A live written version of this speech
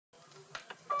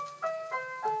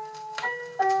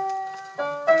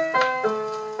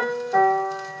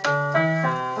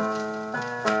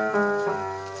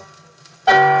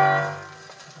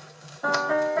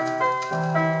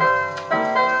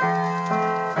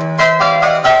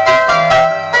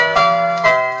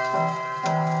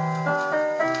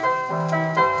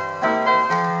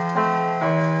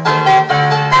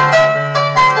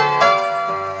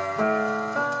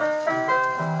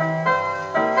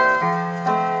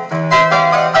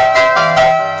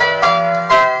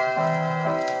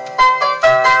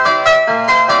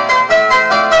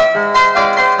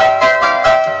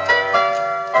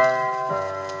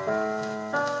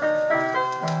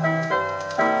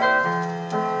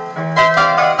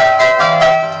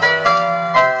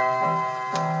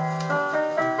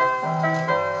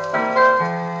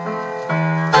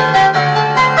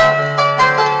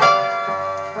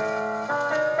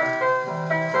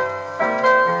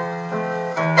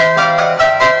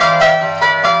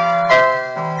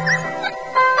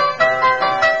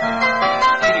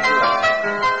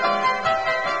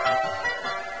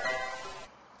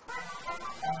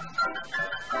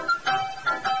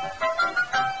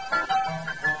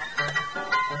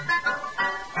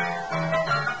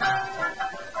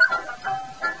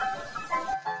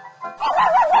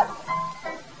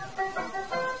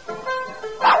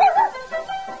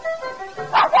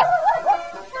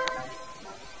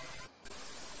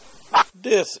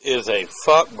This is a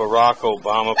Fuck Barack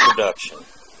Obama production.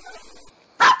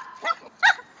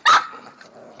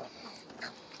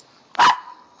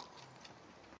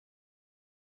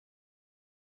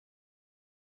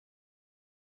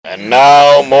 And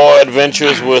now, more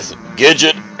adventures with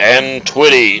Gidget and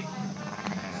Twitty.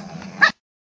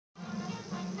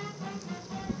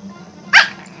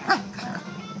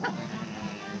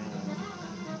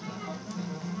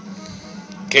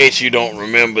 In case you don't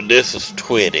remember, this is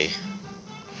Twitty.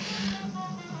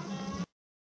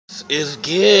 This is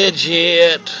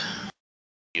Gidget.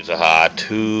 These are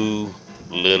two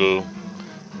little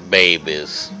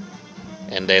babies,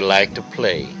 and they like to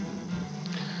play.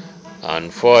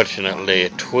 Unfortunately,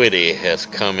 Twitty has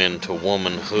come into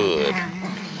womanhood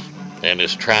and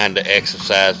is trying to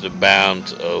exercise the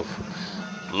bounds of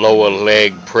lower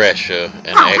leg pressure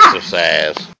and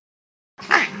exercise.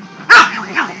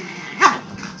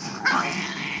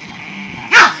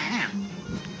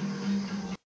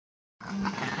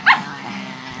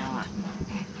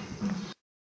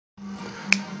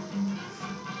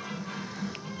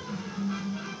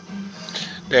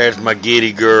 There's my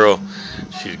giddy girl.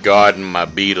 She's guarding my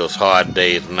Beatles Hard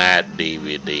Day's Night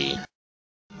DVD.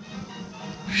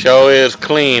 Sure is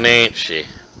clean, ain't she?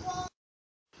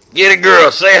 Giddy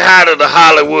girl, say hi to the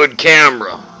Hollywood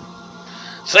camera.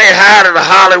 Say hi to the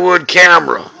Hollywood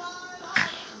camera.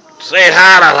 Say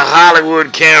hi to the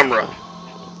Hollywood camera.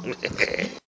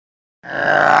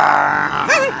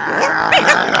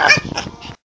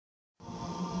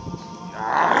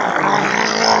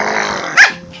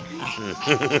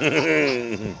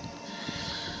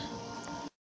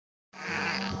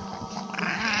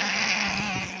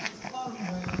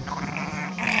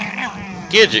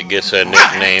 Gidget gets her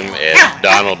nickname as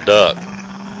Donald Duck.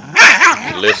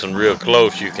 If you listen real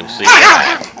close, you can see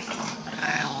that.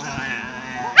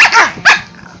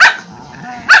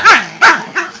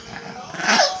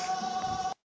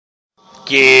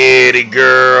 Giddy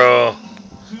girl,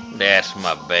 that's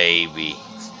my baby.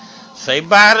 Say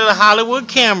bye to the Hollywood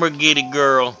camera, giddy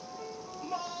girl.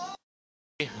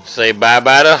 Say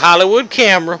bye-bye to the Hollywood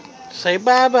camera. Say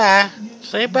bye-bye.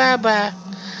 Say bye-bye.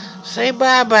 Say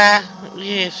bye-bye.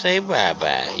 Yeah, say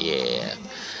bye-bye. Yeah.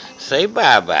 Say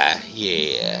bye-bye.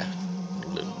 Yeah.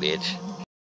 Little bitch.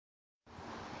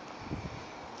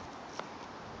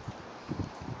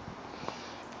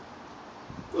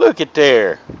 Look at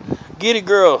there. Giddy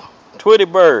girl. Twitty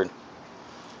bird.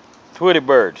 Twitty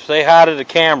bird. Say hi to the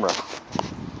camera.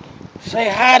 Say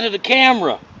hi to the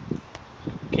camera.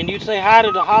 Can you say hi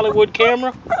to the Hollywood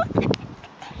camera?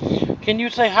 Can you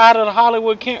say hi to the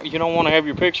Hollywood camera? You don't want to have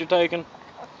your picture taken?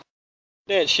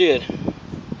 That shit.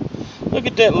 Look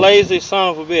at that lazy son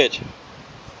of a bitch.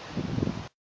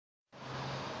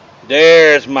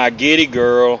 There's my giddy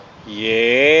girl.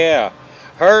 Yeah.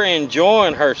 Her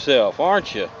enjoying herself,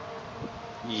 aren't you?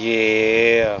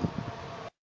 Yeah.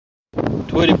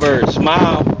 Twitty bird,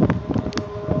 smile.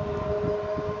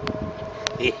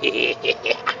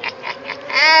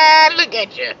 Look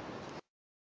at you.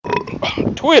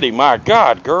 Twitty, my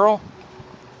God, girl.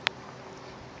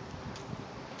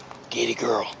 Giddy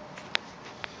girl.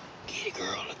 Giddy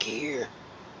girl, look here.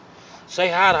 Say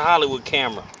hi to Hollywood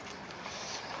camera.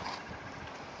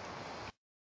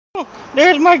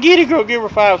 There's my giddy girl. Give her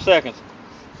 5 seconds.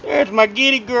 There's my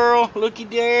giddy girl. Looky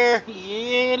there.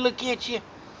 Yeah, look at you.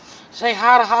 Say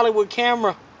hi to Hollywood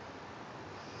camera.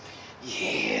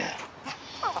 Yeah.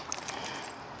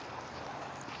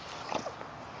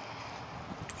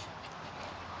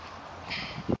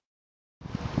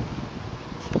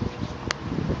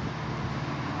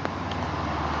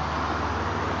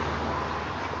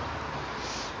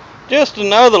 Just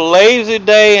another lazy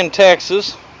day in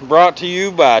Texas, brought to you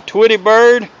by Twitty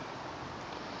Bird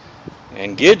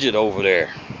and Gidget over there.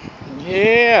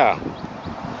 Yeah.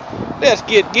 Let's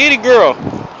get giddy girl.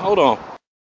 Hold on.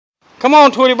 Come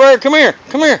on, Twitty Bird. Come here.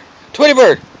 Come here. Twitty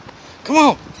Bird. Come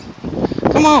on.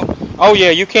 Come on. Oh, yeah,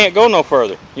 you can't go no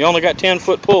further. You only got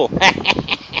 10-foot pull.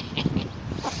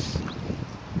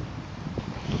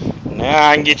 Now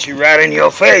I can get you right in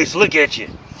your face. Look at you.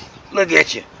 Look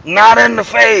at you. Not in the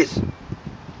face.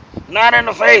 Not in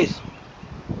the face.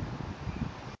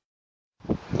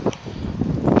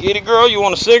 Giddy girl, you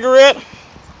want a cigarette?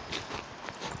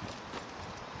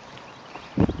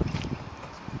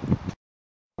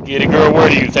 Giddy girl, where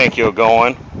do you think you're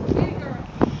going?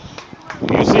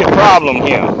 You see a problem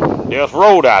here. There's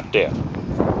road out there.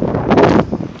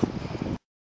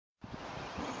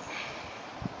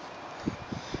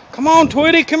 Come on,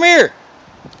 Twitty, come here.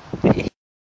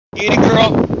 Giddy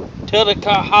girl, tell the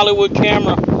Hollywood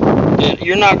camera that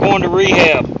you're not going to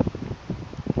rehab.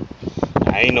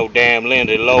 I ain't no damn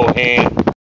Lindsay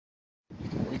Lohan.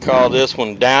 We call this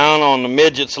one down on the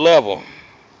midget's level.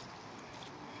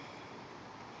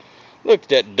 Look at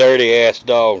that dirty ass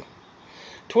dog.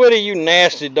 Twitty, you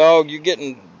nasty dog. You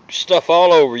getting stuff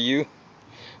all over you.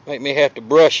 Make me have to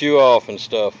brush you off and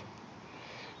stuff.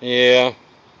 Yeah.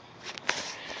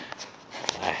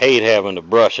 I hate having to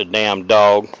brush a damn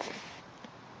dog.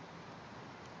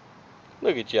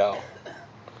 Look at y'all.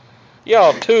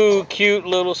 Y'all two cute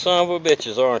little son of a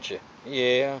bitches, aren't you?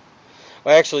 Yeah.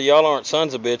 Well, actually, y'all aren't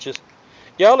sons of bitches.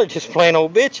 Y'all are just plain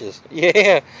old bitches.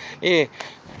 Yeah. Yeah.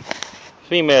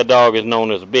 Female dog is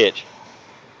known as a bitch.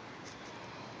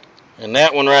 And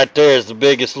that one right there is the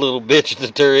biggest little bitch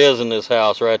that there is in this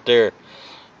house right there.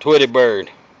 Twitty bird.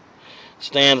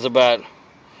 Stands about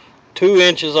 2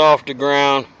 inches off the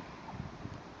ground.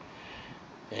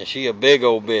 And she a big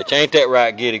old bitch. Ain't that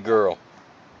right, Giddy girl?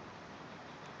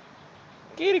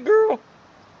 Giddy girl,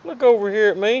 look over here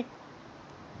at me.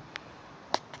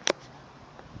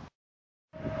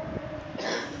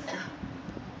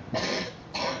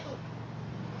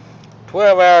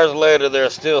 "12 hours later, they're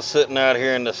still sitting out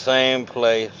here in the same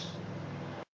place."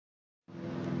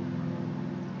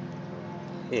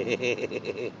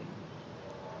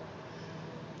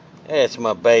 That's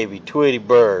my baby Twitty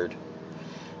bird.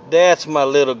 That's my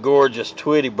little gorgeous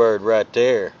Twitty bird right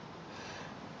there.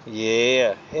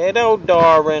 Yeah. Hello,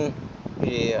 darling.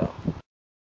 Yeah.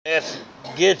 That's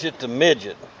Gidget the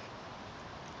midget.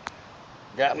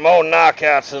 Got more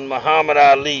knockouts than Muhammad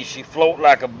Ali. She float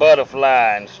like a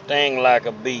butterfly and sting like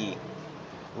a bee.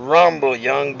 Rumble,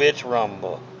 young bitch,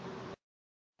 rumble.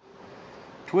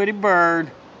 Twitty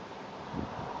bird.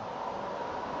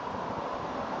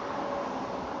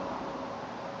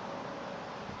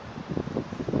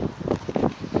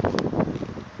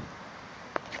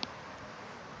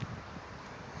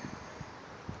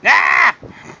 Ah!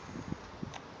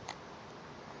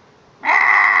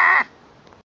 Ah!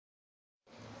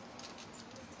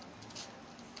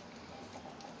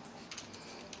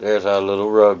 There's our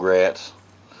little rugrats.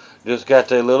 Just got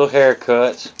their little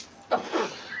haircuts.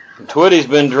 And Twitty's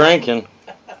been drinking.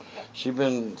 She's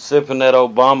been sipping that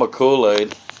Obama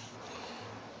Kool-Aid.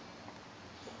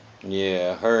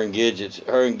 Yeah, her and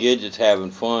Gidget's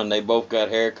having fun. They both got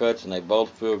haircuts and they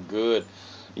both feel good.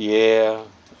 Yeah.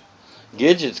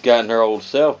 Gidget's gotten her old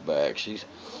self back. She's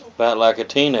about like a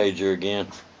teenager again.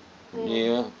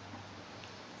 Yeah.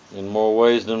 In more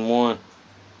ways than one.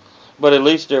 But at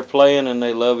least they're playing and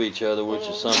they love each other, which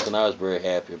is something I was very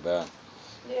happy about.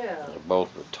 Yeah. They're both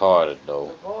retarded,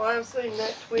 though. Oh, I've seen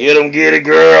that tweet. Get him, Giddy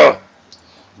girl.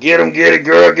 Get him, Giddy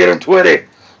girl. Get him, Twitty.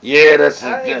 Yeah, that's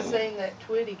I it. have seen that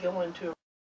Twitty going to.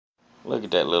 Look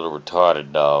at that little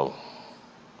retarded dog.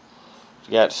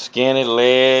 She's got skinny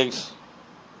legs.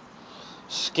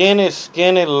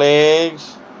 Skinny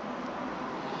legs.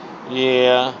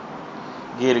 Yeah.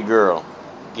 Giddy girl.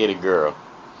 Giddy girl.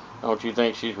 Don't you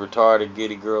think she's retarded,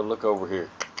 Giddy girl? Look over here.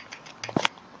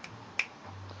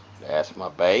 That's my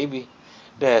baby.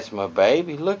 That's my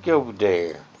baby. Look over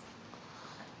there.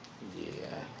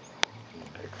 Yeah.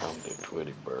 There comes the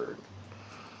Twitty bird.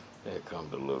 There comes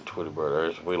the little Twitty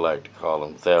bird. As we like to call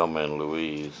them, Thelma and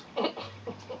Louise.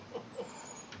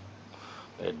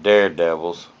 They're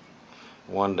daredevils.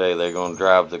 One day they're going to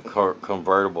drive the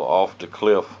convertible off the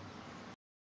cliff.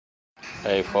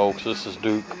 Hey folks, this is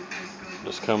Duke.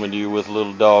 Just coming to you with a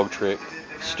little dog trick.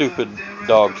 Stupid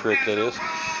dog trick, that is.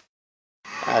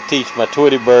 I teach my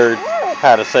Twitty bird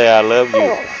how to say I love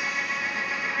you.